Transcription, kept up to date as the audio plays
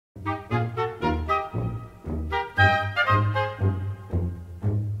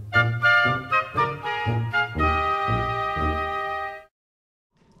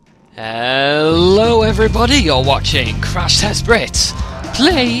everybody, you're watching CrashTestBrit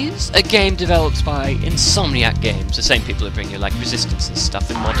plays a game developed by Insomniac Games, the same people who bring you like Resistance and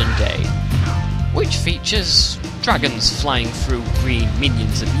stuff in modern day, which features dragons flying through green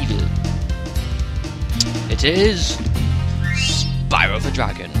minions of evil. It is Spyro the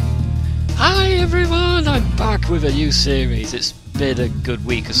Dragon. Hi everyone, I'm back with a new series. It's been a good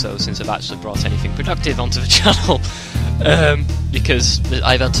week or so since I've actually brought anything productive onto the channel, because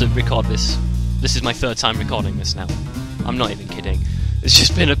I've had to record this. This is my third time recording this now. I'm not even kidding. It's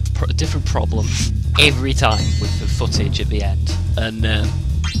just been a different problem every time with the footage at the end, and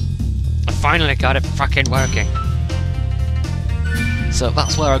I finally got it fucking working. So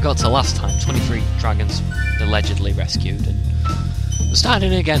that's where I got to last time. 23 dragons allegedly rescued, and we're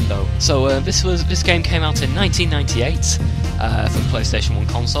starting again though. So this game came out in 1998 for the PlayStation 1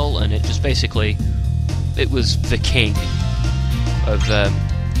 console, and it just basically was the king of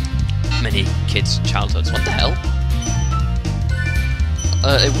many kids' childhoods. What the hell?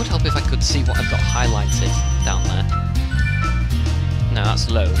 It would help if I could see what I've got highlighted down there. No,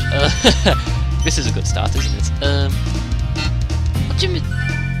 that's load. This is a good start, isn't it? What do you mean?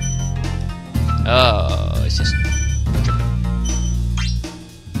 Oh, it's just dripping.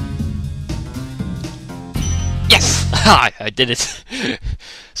 Yes! Ha! I did it!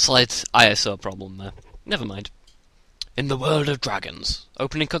 Slight ISO problem there. Never mind. In the world of dragons.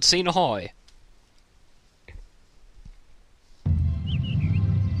 Opening cutscene ahoy!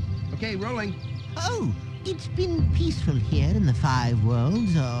 Okay, rolling. Oh, it's been peaceful here in the Five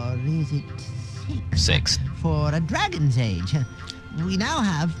Worlds, or is it six? 6. For a dragon's age. We now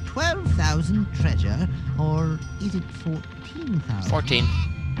have 12,000 treasure, or is it 14,000? 14.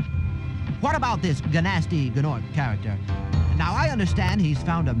 What about this Ganasty Gnort character? Now, I understand he's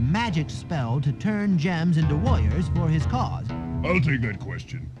found a magic spell to turn gems into warriors for his cause. I'll take that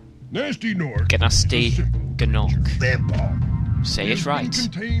question. Nasty Nork. Ganasty Gnort. Vampire. Say it right.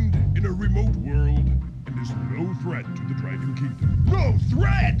 Contained in a remote world and is no threat to the Dragon Kingdom. No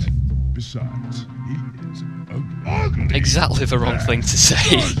threat! Besides, he is ugly. Exactly the wrong thing to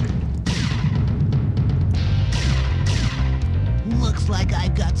say. Looks like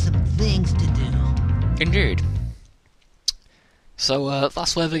I've got some things to do. Indeed. So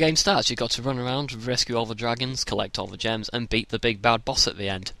that's where the game starts. You've got to run around, rescue all the dragons, collect all the gems, and beat the big bad boss at the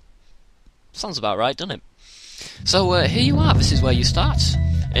end. Sounds about right, doesn't it? So here you are. This is where you start,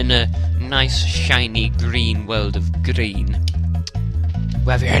 in a nice, shiny, green world of green,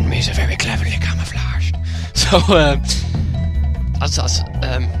 where the enemies are very cleverly camouflaged. So I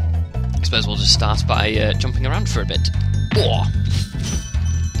suppose we'll just start by jumping around for a bit. Oh.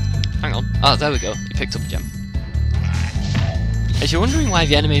 Hang on. Oh, there we go. You picked up a gem. If you're wondering why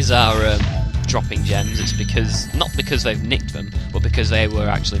the enemies are dropping gems, it's because not because they've nicked them, but because they were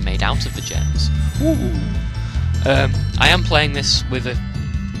actually made out of the gems. Ooh. I am playing this with a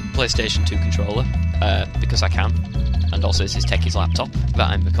PlayStation 2 controller, because I can, and also this is Techie's laptop that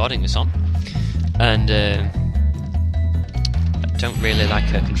I'm recording this on, and I don't really like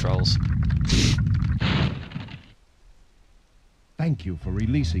her controls. Thank you for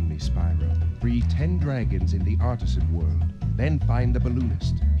releasing me, Spyro. Free 10 dragons in the Artisan world. Then find the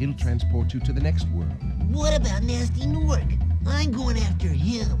balloonist. He'll transport you to the next world. What about Nasty Nork? I'm going after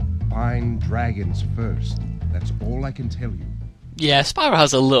him. Find dragons first. That's all I can tell you. Yeah, Spyro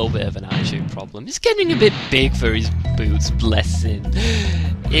has a little bit of an attitude problem. He's getting a bit big for his boots, bless him.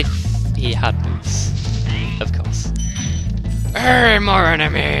 If he had boots, of course. Hey, more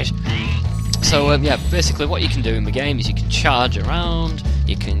enemies! So, yeah, basically what you can do in the game is you can charge around,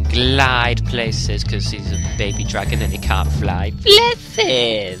 you can glide places, because he's a baby dragon and he can't fly. Bless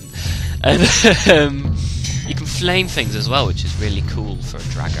him! And you can flame things as well, which is really cool for a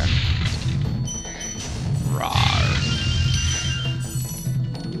dragon. Rawr.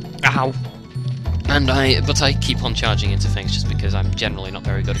 Ow! But I keep on charging into things just because I'm generally not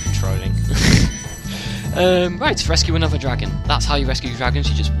very good at controlling. Right, rescue another dragon. That's how you rescue dragons,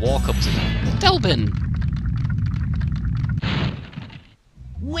 you just walk up to them. Delbin!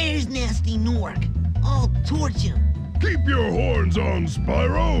 Where's Nasty Nork? I'll torch him. Keep your horns on,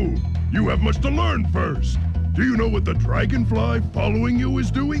 Spyro! You have much to learn first. Do you know what the dragonfly following you is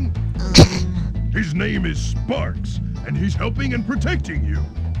doing? His name is Sparks, and he's helping and protecting you.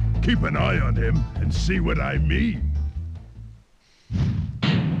 Keep an eye on him and see what I mean.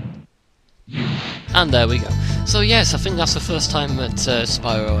 And there we go. So yes, I think that's the first time that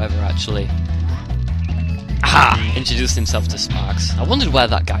Spyro ever actually introduced himself to Sparks. I wondered where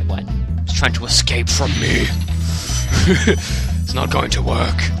that guy went. He's trying to escape from me. It's not going to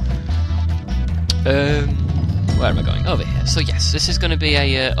work. Where am I going? Over here. So yes, this is going to be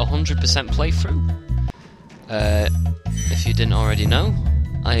a 100% playthrough. If you didn't already know,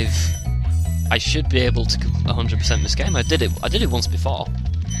 I should be able to 100% this game. I did it once before,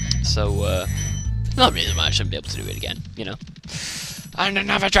 so not really why I shouldn't be able to do it again, you know. And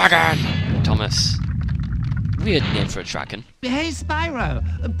another dragon! Thomas. Weird name for a dragon. Hey,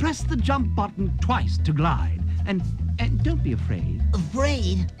 Spyro, press the jump button twice to glide, and don't be afraid.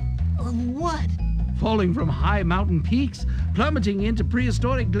 Afraid? Of what? Falling from high mountain peaks, plummeting into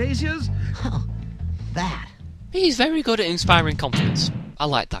prehistoric glaciers? Oh, that. He's very good at inspiring confidence. I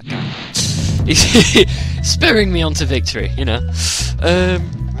like that guy. He's spurring me on to victory, you know.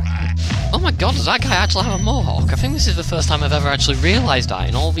 Oh my god, does that guy actually have a mohawk? I think this is the first time I've ever actually realised that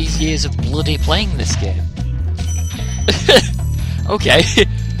in all these years of bloody playing this game. Okay.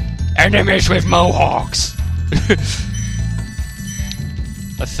 Enemies with mohawks!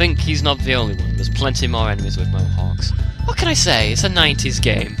 I think he's not the only one. There's plenty more enemies with mohawks. What can I say? It's a 90s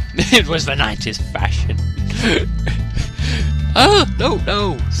game. It was the 90s fashion. Oh,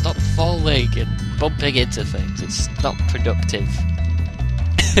 no! Stop falling and bumping into things. It's not productive.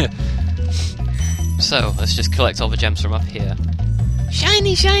 So, let's just collect all the gems from up here.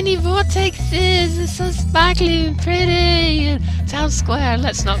 Shiny, shiny vortexes! It's so sparkly and pretty! And Town Square,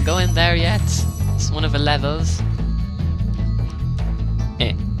 let's not go in there yet. It's one of the levels.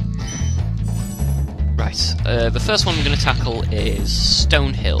 Right, the first one I'm going to tackle is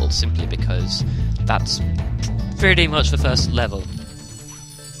Stonehill, simply because that's pretty much the first level.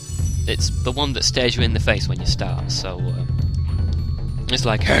 It's the one that stares you in the face when you start, so it's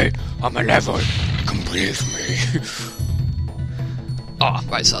like, hey, I'm a level, complete me. Oh,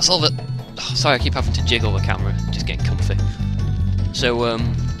 right, so that's all that. Oh, sorry, I keep having to jiggle the camera, just getting comfy. So,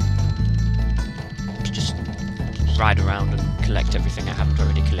 just ride around and collect everything I haven't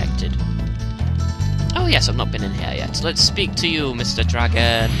already collected. Oh yes, I've not been in here yet. Let's speak to you, Mr.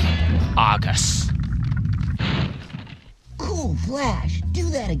 Dragon. Argus. Cool Flash, do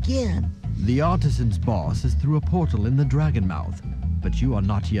that again. The Artisans' boss is through a portal in the Dragon Mouth, but you are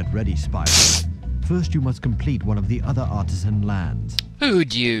not yet ready, Spyro. First you must complete one of the other Artisan lands. Who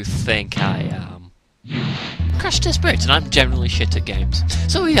do you think I am? CrashTestBrit, and I'm generally shit at games,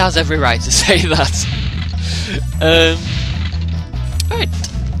 so he has every right to say that. Right.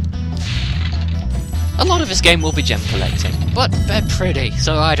 A lot of this game will be gem collecting, but they're pretty,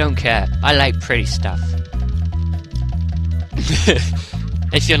 so I don't care. I like pretty stuff.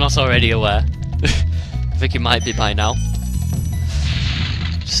 If you're not already aware. I think you might be by now.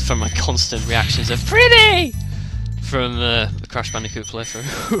 Just from my constant reactions of pretty! From the Crash Bandicoot playthrough.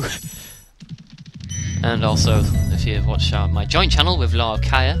 And also, if you watch my joint channel with Lord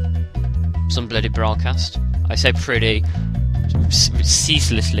Kaya, some bloody broadcast, I say pretty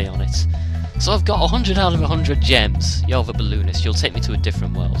ceaselessly on it. So I've got 100 out of 100 gems. You're the balloonist, you'll take me to a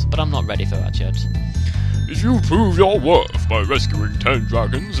different world, but I'm not ready for that yet. If you prove your worth by rescuing 10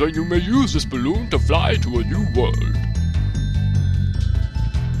 dragons, then you may use this balloon to fly to a new world.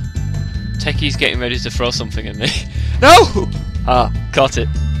 Techie's getting ready to throw something at me. No! Ah, caught it.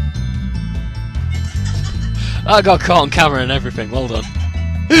 I got caught on camera and everything, well done.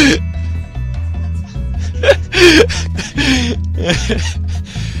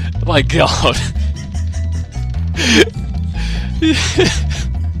 My god.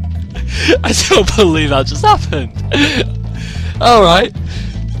 I don't believe that just happened. Alright.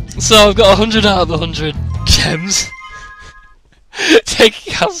 So I've got 100 out of 100 gems.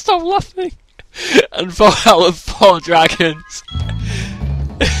 Taking out, stop laughing. And 4 out of 4 dragons.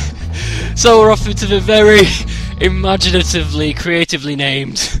 So we're off into the very imaginatively, creatively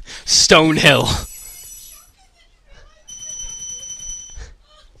named Stonehill.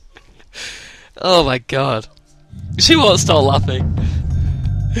 Oh my god. She won't stop laughing.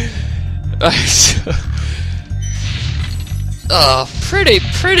 Oh,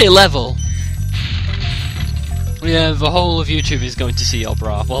 pretty level. Yeah, the whole of YouTube is going to see your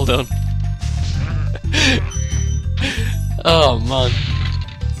bra. Well done. Oh man.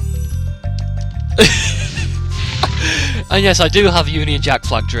 And yes, I do have Union Jack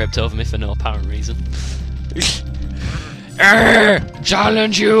flag draped over me for no apparent reason.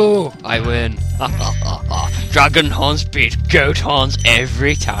 Challenge you! I win. Dragon horns beat goat horns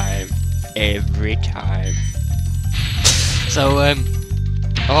every time. Every time. So,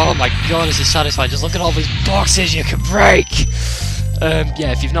 oh my god, this is satisfying. Just look at all these boxes you can break!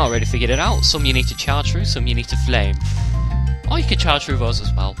 Yeah, if you've not already figured it out, some you need to charge through, some you need to flame. Or you can charge through those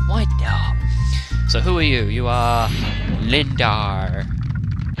as well. Why not? So who are you? You are Lindar.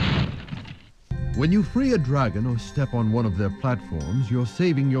 When you free a dragon or step on one of their platforms, you're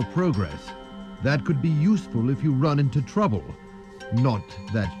saving your progress. That could be useful if you run into trouble. Not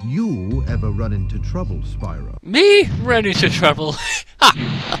that you ever run into trouble, Spyro. Me run into trouble?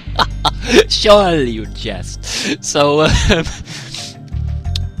 Surely you jest. So,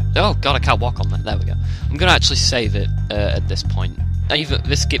 oh god, I can't walk on that. There we go. I'm gonna actually save it at this point. Even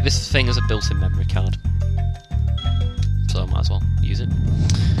this thing has a built-in memory card, so I might as well use it.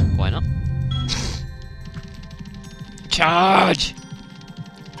 Why not? Charge!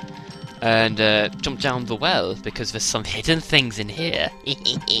 And jump down the well, because there's some hidden things in here.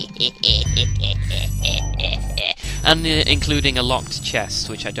 And including a locked chest,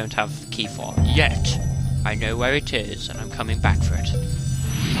 which I don't have key for yet. I know where it is, and I'm coming back for it.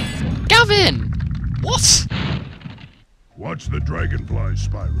 Gavin! What? Watch the dragonfly,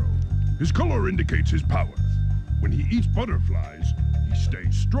 Spyro. His color indicates his power. When he eats butterflies, he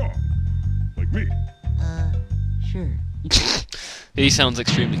stays strong. Like me. Sure. He sounds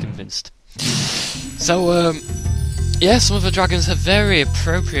extremely convinced. So, yeah, some of the dragons have very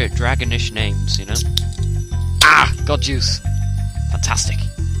appropriate dragonish names, you know? Ah! God juice. Fantastic.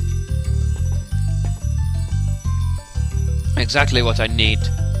 Exactly what I need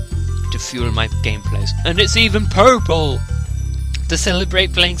to fuel my gameplays. And it's even purple! To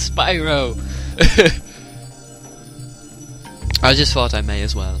celebrate playing Spyro! I just thought I may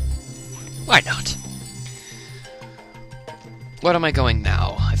as well. Why not? Where am I going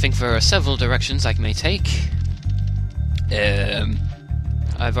now? I think there are several directions I may take.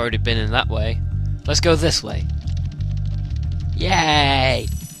 I've already been in that way. Let's go this way. Yay!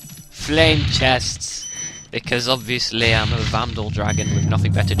 Flame chests! Because obviously I'm a vandal dragon with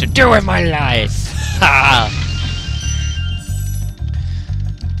nothing better to do in my life! Ha!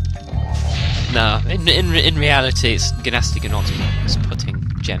 No, in reality it's Gnasty Gnot's putting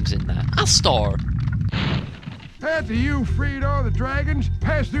gems in there. Astor! After you freed all the dragons,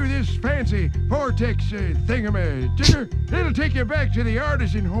 pass through this fancy vortex thingamajigger. It'll take you back to the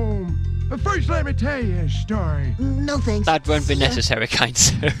artisan home. But first, let me tell you a story. No thanks. That won't be necessary, kind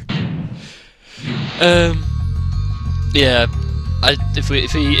sir. Yeah.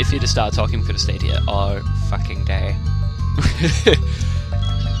 If he'd have started talking, we could have stayed here all fucking day.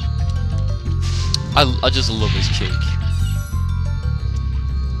 I just love his cheek.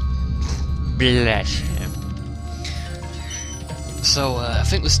 Bless him. So, I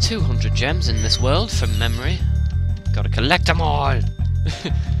think there's 200 gems in this world, from memory. Gotta collect them all!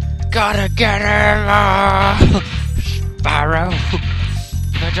 Gotta get them all! Spyro!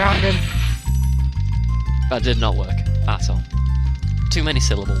 The dragon! That did not work, at all. Too many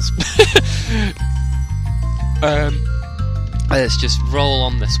syllables. Let's just roll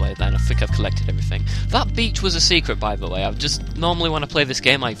on this way then. I think I've collected everything. That beach was a secret, by the way. I've just... Normally when I play this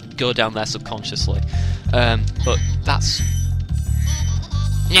game, I go down there subconsciously. But that's...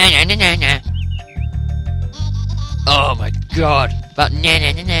 Oh my god! That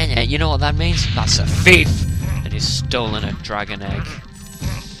you know what that means? That's a thief! And he's stolen a dragon egg.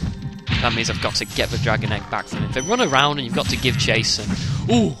 That means I've got to get the dragon egg back from him. They run around and you've got to give chase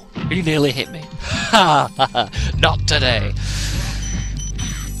and... Ooh! He nearly hit me. Ha ha ha! Not today!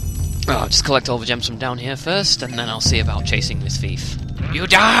 Oh, I'll just collect all the gems from down here first, and then I'll see about chasing this thief. You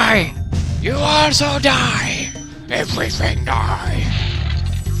die! You also die! Everything die!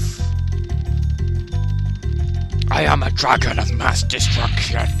 I am a dragon of mass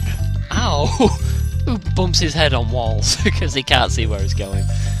destruction! Ow! Who bumps his head on walls because he can't see where he's going?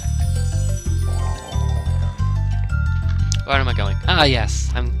 Where am I going? Ah,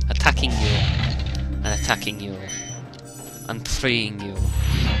 yes, I'm attacking you. And attacking you. And freeing you.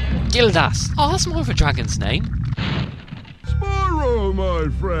 Gildas! Oh, that's more of a dragon's name. Spyro, my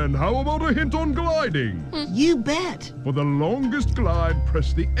friend, how about a hint on gliding? You bet. For the longest glide,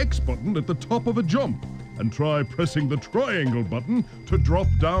 press the X button at the top of a jump. And try pressing the triangle button to drop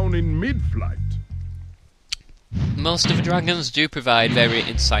down in mid-flight. Most of the dragons do provide very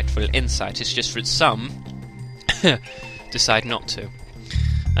insightful insight. It's just that some decide not to.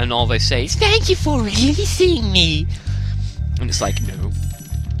 And all they say is, "Thank you for releasing me!" And it's like, no.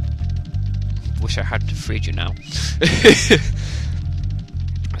 Wish I hadn't freed you now.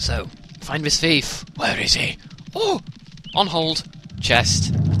 So, find this thief. Where is he? Oh! On hold.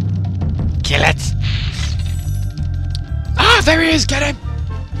 Chest. Kill it! Ah, there he is! Get him!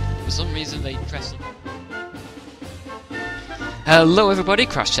 For some reason they dress him. Hello everybody,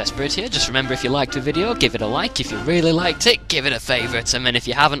 CrashTestBrit here. Just remember, if you liked the video, give it a like. If you really liked it, give it a favourite. And then if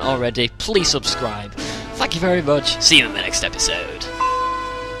you haven't already, please subscribe. Thank you very much. See you in the next episode.